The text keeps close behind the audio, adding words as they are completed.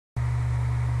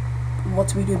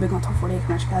What's we do big on top 48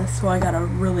 Crash, guys. So I got a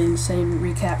really insane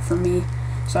recap from me.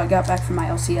 So I got back from my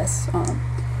LCS.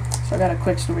 So I got a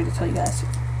quick story to tell you guys.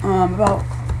 About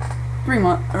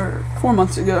 4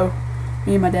 months ago,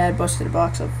 me and my dad busted a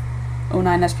box of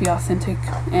 09 SP Authentic,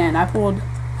 and I pulled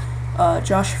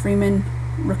Josh Freeman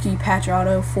rookie patch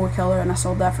auto 4-color, and I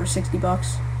sold that for $60.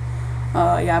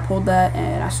 Yeah, I pulled that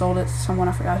and I sold it to someone,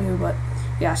 I forgot who, but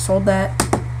yeah, I sold that.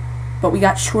 But we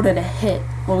got shorted a hit.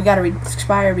 Well, we got a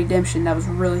expired redemption that was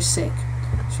really sick.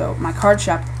 So my card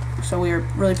shop, so we were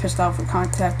really pissed off with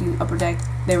contacting Upper Deck.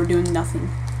 They were doing nothing.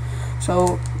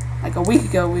 So like a week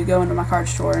ago, we go into my card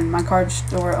store, and my card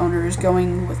store owner is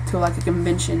going to like a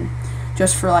convention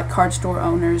just for like card store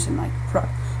owners and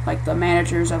like the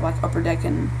managers of like Upper Deck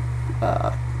and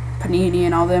Panini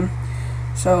and all them.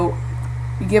 So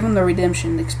we give them the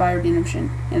redemption, the expired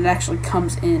redemption, and it actually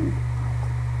comes in.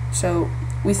 So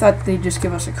we thought they'd just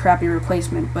give us a crappy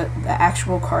replacement, but the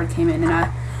actual card came in, and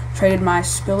I traded my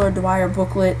Spiller Dwyer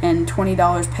booklet and $20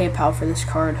 PayPal for this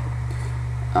card.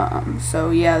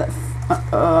 So yeah,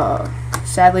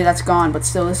 sadly that's gone, but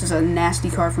still, this is a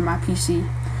nasty card for my PC.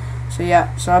 So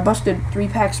yeah, so I busted 3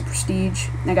 packs of Prestige.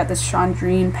 I got this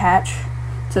Chandrine patch.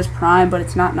 It says Prime, but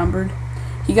it's not numbered.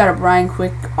 He got a Brian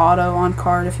Quick auto on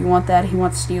card if you want that. He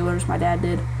wants Steelers, my dad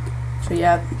did. So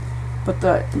yeah, but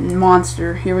the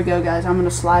monster, here we go, guys. I'm going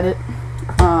to slide it.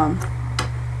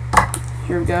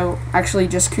 Here we go. Actually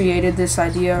just created this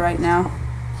idea right now.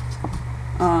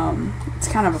 It's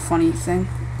kind of a funny thing.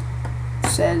 It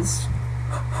says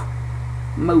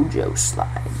MOJO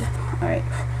slide. Alright,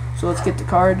 so let's get the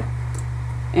card.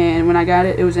 And when I got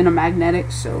it, it was in a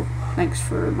magnetic, so thanks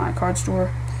for my card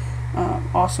store.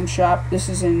 Awesome shop. This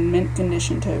is in mint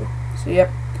condition too. So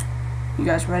yep, you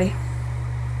guys ready?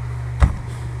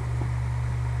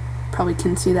 Probably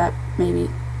can see that, maybe.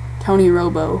 Tony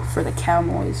Robo for the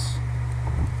Cowboys.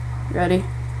 Ready?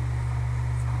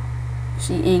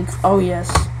 See ink. Oh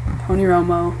yes, Tony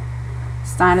Romo,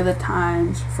 Sign of the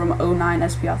Times from 09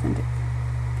 SP Authentic.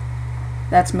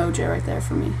 That's MOJO right there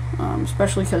for me,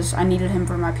 especially because I needed him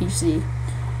for my PC.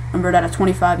 Remember, at a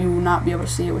 25, you will not be able to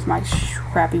see it with my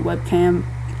crappy webcam,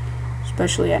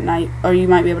 especially at night. Or you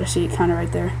might be able to see it kind of right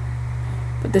there.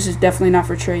 But this is definitely not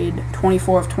for trade.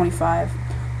 24 of 25.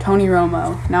 Tony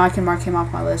Romo. Now I can mark him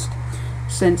off my list.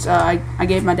 Since I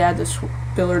gave my dad this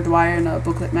Spiller Dwyer and a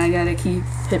booklet magnetic, he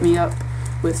hit me up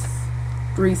with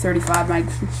 335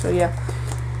 mags. So yeah.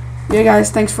 Yeah, guys,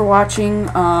 thanks for watching.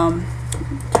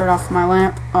 Turn off my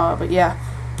lamp. But yeah.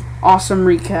 Awesome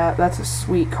recap. That's a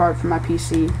sweet card for my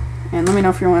PC. And let me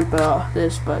know if you want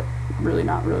this, but really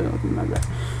not really looking like that.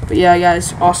 But yeah,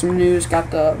 guys, awesome news. Got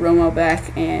the Romo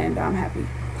back, and I'm happy.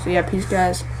 So yeah, peace,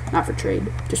 guys. Not for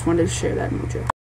trade. Just wanted to share that, MOJO.